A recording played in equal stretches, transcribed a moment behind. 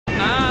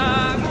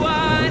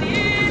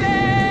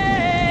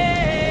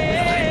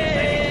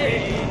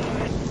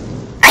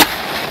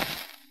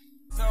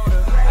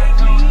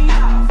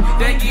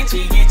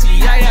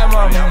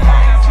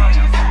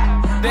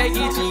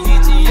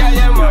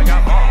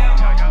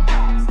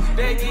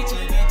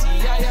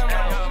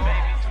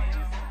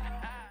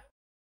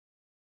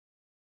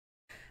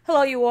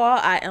Hello you all,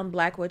 I am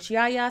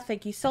BlaqueWitchYaya.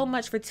 Thank you so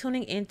much for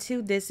tuning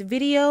into this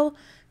video.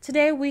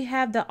 Today we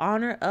have the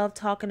honor of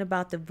talking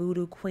about the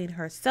voodoo queen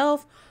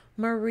herself,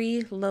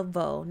 Marie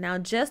Laveau. Now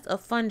just a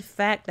fun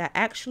fact, I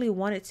actually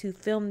wanted to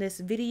film this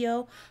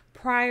video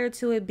prior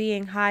to it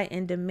being high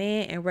in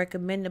demand and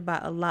recommended by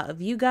a lot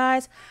of you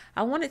guys.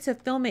 I wanted to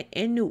film it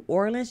in New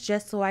Orleans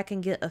just so I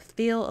can get a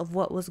feel of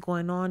what was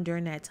going on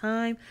during that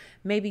time,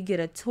 maybe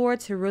get a tour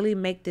to really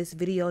make this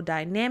video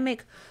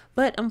dynamic.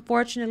 But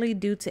unfortunately,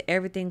 due to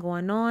everything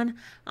going on,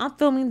 I'm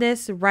filming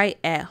this right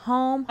at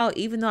home.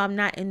 Even though I'm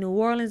not in New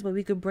Orleans, but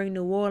we could bring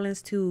New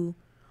Orleans to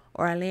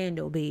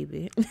Orlando,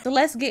 baby. So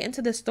let's get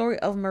into the story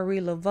of Marie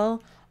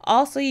Laveau.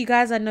 Also, you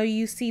guys, I know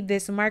you see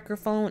this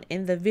microphone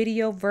in the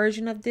video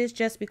version of this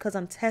just because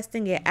I'm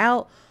testing it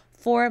out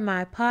for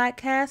my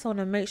podcast. I want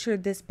to make sure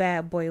this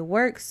bad boy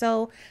works.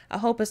 So I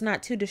hope it's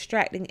not too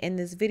distracting in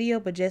this video,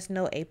 but just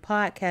know a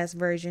podcast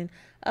version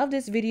of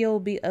this video will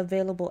be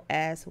available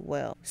as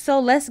well. So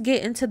let's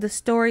get into the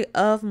story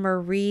of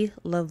Marie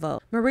Laveau.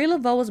 Marie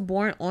Laveau was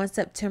born on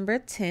September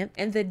 10th,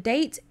 and the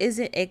date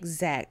isn't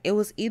exact. It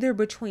was either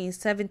between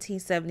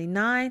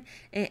 1779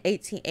 and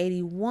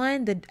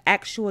 1881. The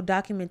actual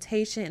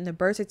documentation in the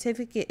birth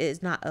certificate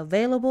is not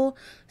available,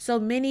 so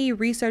many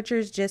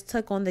researchers just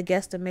took on the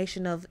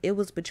guesstimation of it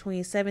was between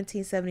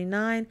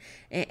 1779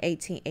 and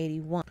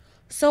 1881.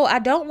 So I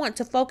don't want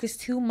to focus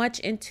too much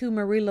into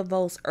Marie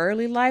Laveau's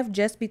early life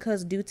just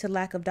because due to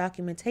lack of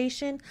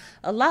documentation,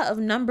 a lot of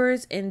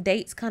numbers and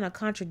dates kind of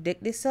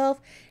contradict itself.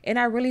 And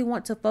I really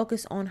want to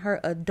focus on her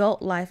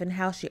adult life and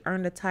how she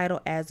earned the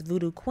title as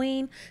Voodoo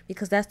Queen,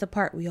 because that's the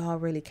part we all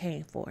really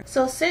came for.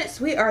 So since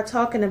we are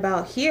talking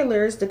about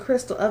healers, the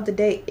crystal of the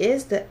day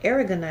is the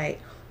aragonite,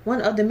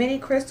 one of the many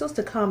crystals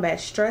to combat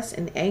stress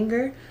and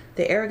anger.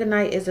 The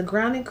aragonite is a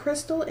grounding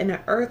crystal and an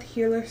earth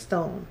healer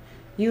stone.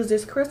 Use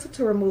this crystal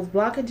to remove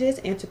blockages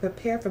and to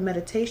prepare for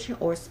meditation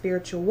or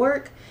spiritual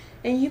work.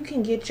 And you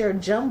can get your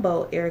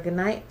jumbo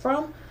aragonite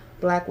from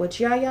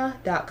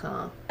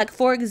BlaqueWitchYaya.com. Like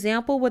for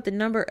example, with the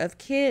number of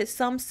kids,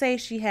 some say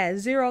she had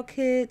 0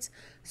 kids.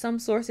 Some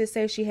sources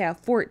say she had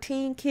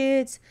 14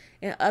 kids.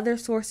 And other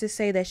sources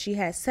say that she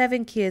had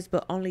 7 kids,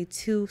 but only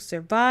 2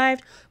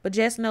 survived. But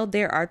just know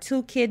there are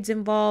 2 kids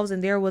involved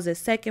and there was a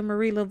second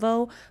Marie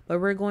Laveau. But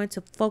we're going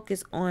to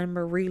focus on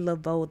Marie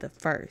Laveau the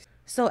first.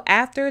 So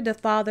after the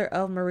father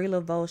of Marie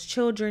Laveau's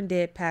children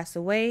did pass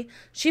away,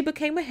 she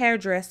became a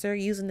hairdresser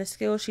using the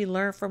skills she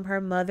learned from her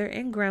mother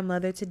and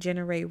grandmother to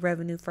generate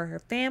revenue for her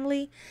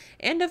family.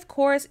 And of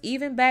course,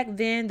 even back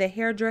then, the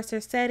hairdresser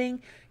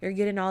setting, you're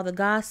getting all the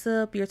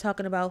gossip, you're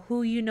talking about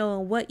who you know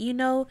and what you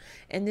know.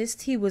 And this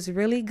tea was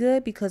really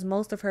good because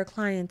most of her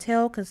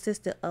clientele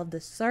consisted of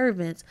the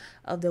servants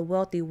of the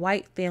wealthy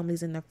white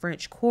families in the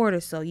French Quarter.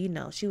 So, you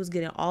know, she was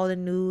getting all the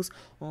news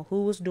on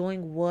who was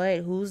doing what,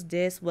 who's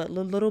this, what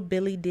little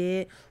Billy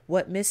did,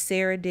 what Miss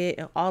Sarah did,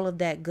 and all of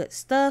that good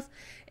stuff.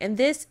 And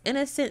this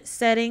innocent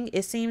setting,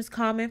 it seems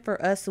common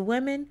for us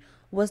women,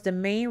 was the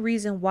main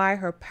reason why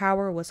her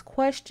power was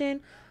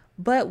questioned.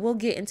 But we'll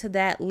get into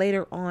that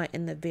later on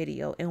in the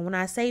video. And when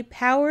I say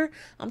power,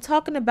 I'm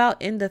talking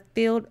about in the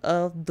field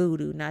of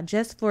voodoo. Now,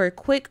 just for a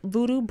quick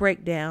voodoo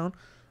breakdown,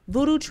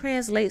 voodoo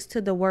translates to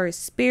the word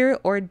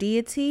spirit or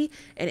deity,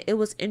 and it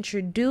was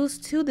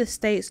introduced to the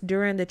States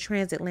during the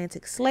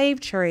transatlantic slave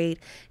trade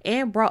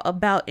and brought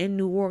about in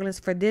New Orleans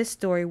for this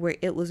story, where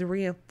it was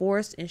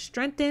reinforced and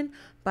strengthened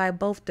by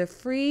both the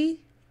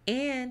free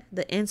and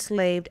the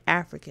enslaved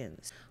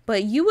Africans.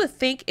 But you would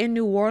think in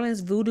New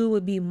Orleans voodoo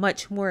would be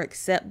much more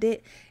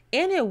accepted,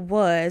 and it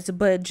was,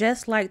 but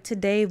just like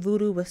today,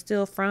 voodoo was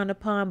still frowned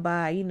upon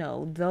by, you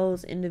know,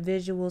 those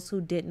individuals who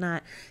did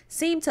not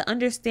seem to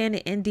understand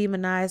it and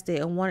demonized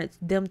it and wanted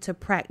them to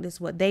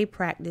practice what they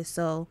practiced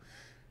so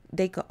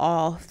they could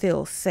all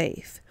feel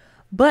safe.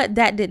 But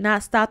that did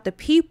not stop the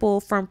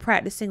people from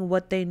practicing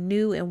what they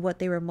knew and what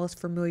they were most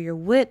familiar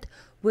with,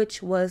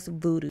 which was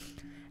voodoo.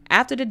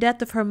 After the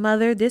death of her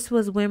mother, this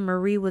was when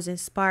Marie was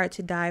inspired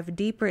to dive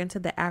deeper into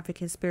the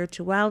African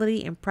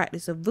spirituality and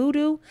practice of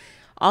voodoo.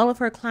 All of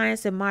her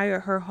clients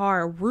admired her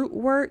hard root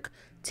work,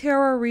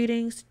 tarot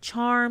readings,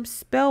 charms,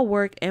 spell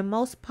work, and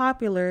most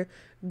popular,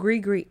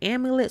 gree-gree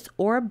amulets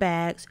or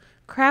bags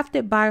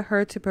crafted by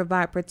her to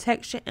provide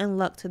protection and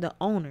luck to the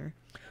owner.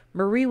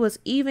 Marie was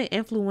even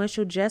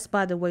influential just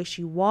by the way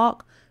she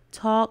walked,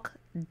 talked,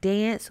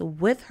 danced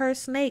with her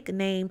snake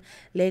named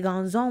Le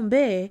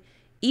Ganzombe.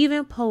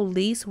 Even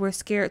police were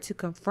scared to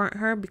confront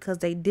her because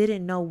they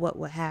didn't know what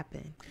would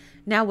happen.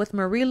 Now, with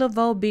Marie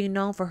Laveau being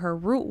known for her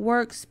root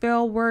work,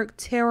 spell work,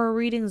 tarot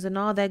readings, and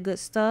all that good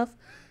stuff,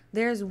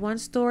 there's one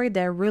story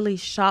that really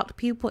shocked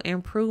people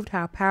and proved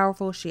how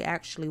powerful she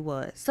actually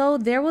was. So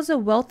there was a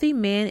wealthy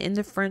man in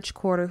the French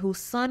Quarter whose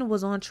son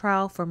was on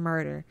trial for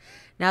murder.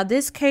 Now,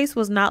 this case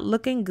was not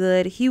looking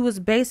good. He was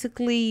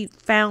basically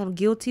found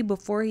guilty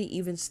before he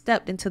even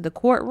stepped into the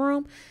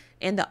courtroom,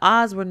 and the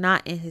odds were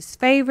not in his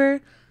favor.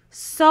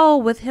 So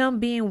with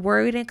him being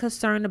worried and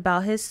concerned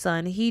about his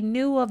son, he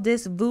knew of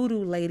this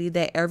voodoo lady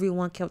that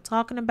everyone kept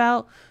talking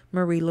about,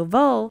 Marie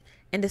Laveau,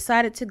 and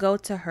decided to go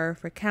to her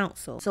for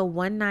counsel. So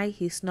one night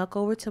he snuck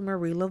over to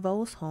Marie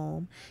Laveau's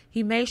home.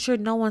 He made sure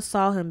no one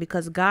saw him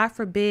because God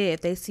forbid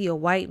if they see a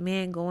white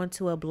man going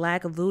to a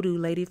black voodoo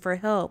lady for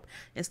help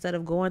instead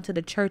of going to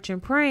the church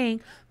and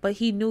praying. But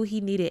he knew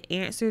he needed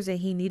answers and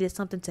he needed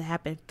something to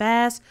happen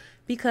fast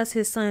because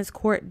his son's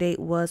court date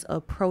was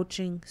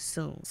approaching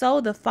soon. So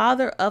the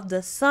father of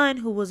the son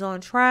who was on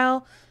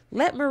trial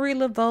let Marie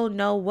Laveau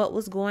know what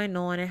was going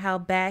on and how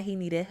bad he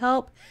needed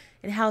help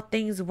and how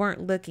things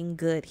weren't looking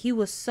good. He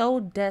was so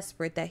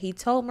desperate that he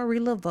told Marie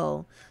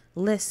Laveau,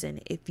 listen,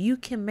 if you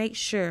can make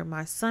sure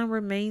my son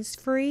remains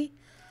free,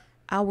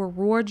 I'll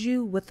reward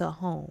you with a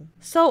home.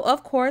 So,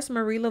 of course,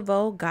 Marie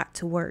Laveau got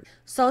to work.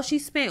 So she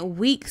spent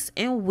weeks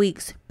and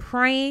weeks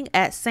praying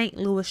at St.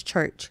 Louis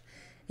Church.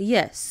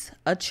 Yes,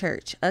 a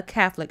church, a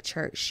Catholic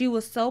church. She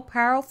was so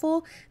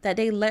powerful that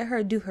they let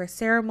her do her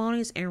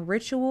ceremonies and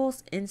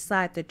rituals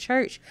inside the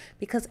church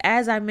because,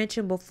 as I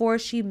mentioned before,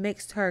 she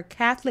mixed her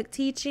Catholic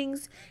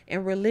teachings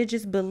and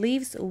religious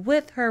beliefs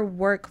with her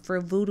work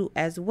for voodoo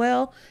as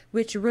well,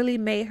 which really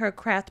made her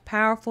craft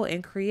powerful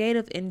and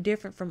creative and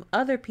different from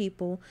other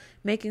people,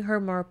 making her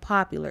more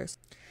popular.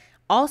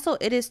 Also,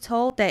 it is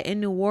told that in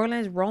New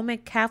Orleans, Roman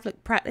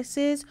Catholic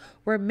practices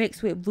were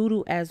mixed with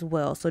voodoo as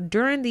well. So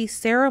during these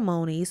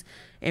ceremonies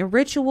and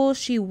rituals,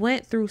 she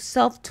went through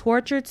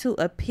self-torture to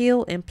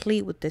appeal and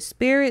plead with the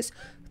spirits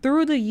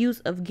through the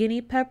use of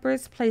guinea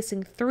peppers,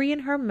 placing 3 in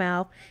her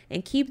mouth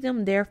and keep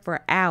them there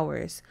for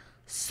hours.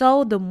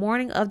 So the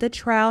morning of the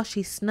trial,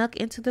 she snuck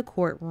into the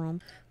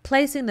courtroom,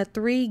 placing the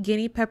 3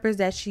 guinea peppers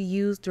that she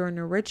used during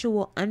the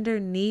ritual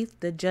underneath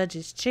the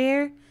judge's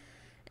chair.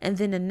 And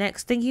then the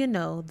next thing you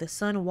know, the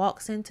son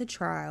walks into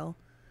trial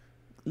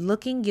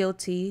looking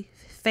guilty,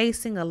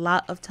 facing a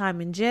lot of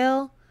time in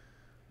jail,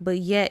 but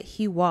yet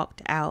he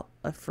walked out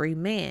a free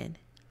man.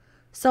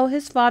 So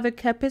his father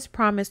kept his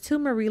promise to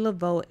Marie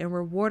Laveau and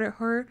rewarded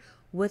her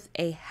with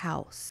a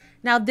house.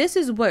 Now, this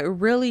is what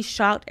really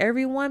shocked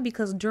everyone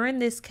because during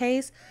this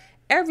case,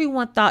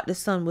 everyone thought the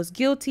son was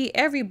guilty.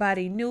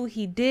 Everybody knew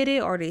he did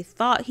it or they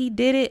thought he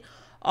did it.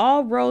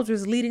 All roads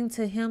was leading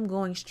to him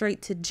going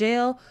straight to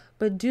jail.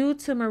 But due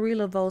to Marie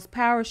Laveau's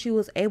power, she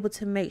was able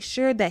to make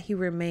sure that he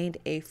remained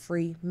a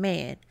free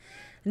man.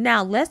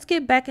 Now, let's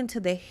get back into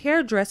the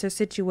hairdresser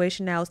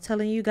situation I was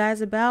telling you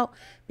guys about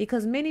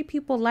because many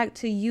people like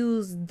to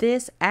use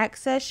this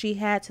access she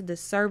had to the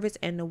servants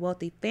and the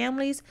wealthy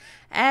families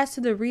as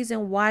to the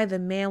reason why the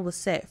man was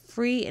set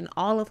free and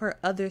all of her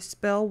other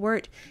spell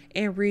work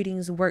and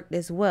readings worked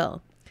as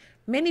well.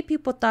 Many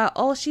people thought,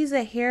 oh, she's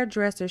a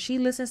hairdresser. She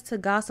listens to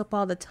gossip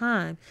all the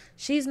time.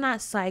 She's not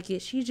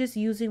psychic. She's just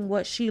using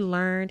what she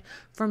learned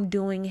from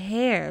doing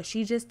hair.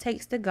 She just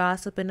takes the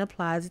gossip and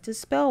applies it to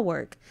spell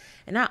work.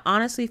 And I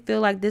honestly feel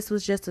like this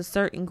was just a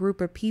certain group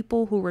of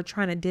people who were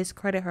trying to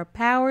discredit her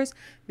powers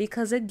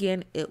because,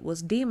 again, it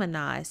was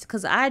demonized.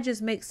 Because I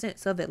just make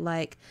sense of it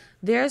like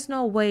there's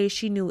no way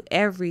she knew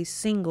every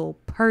single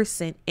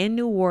person in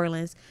New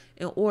Orleans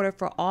in order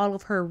for all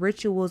of her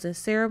rituals and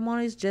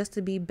ceremonies just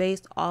to be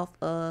based off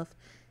of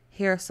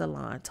hair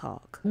salon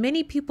talk.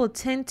 Many people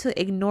tend to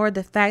ignore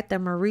the fact that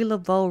Marie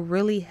Laveau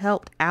really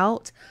helped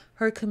out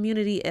her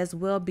community as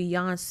well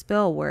beyond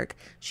spell work.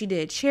 She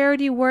did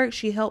charity work.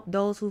 She helped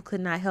those who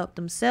could not help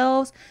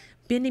themselves.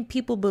 Many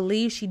people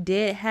believe she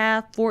did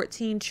have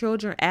 14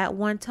 children at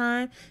one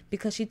time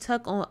because she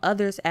took on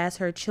others as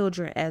her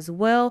children as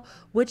well,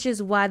 which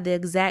is why the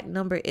exact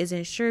number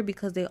isn't sure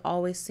because they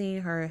always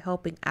seen her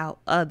helping out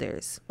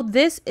others.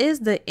 This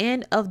is the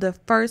end of the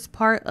first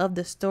part of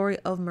the story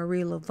of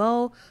Marie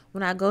Laveau.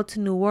 When I go to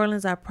New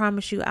Orleans, I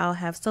promise you I'll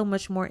have so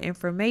much more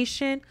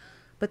information.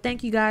 But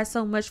thank you guys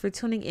so much for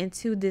tuning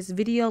into this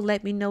video.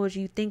 Let me know what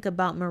you think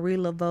about Marie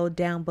Laveau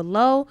down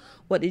below.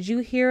 What did you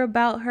hear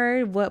about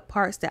her? What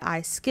parts did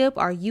I skip?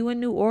 Are you in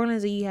New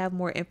Orleans and you have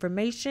more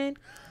information?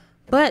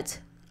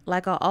 But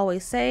like I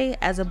always say,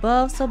 as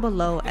above, so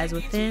below, as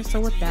within, so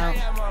without,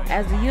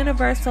 as the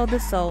universe, so the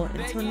soul.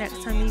 Until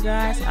next time, you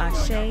guys,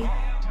 Ashe,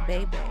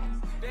 baby.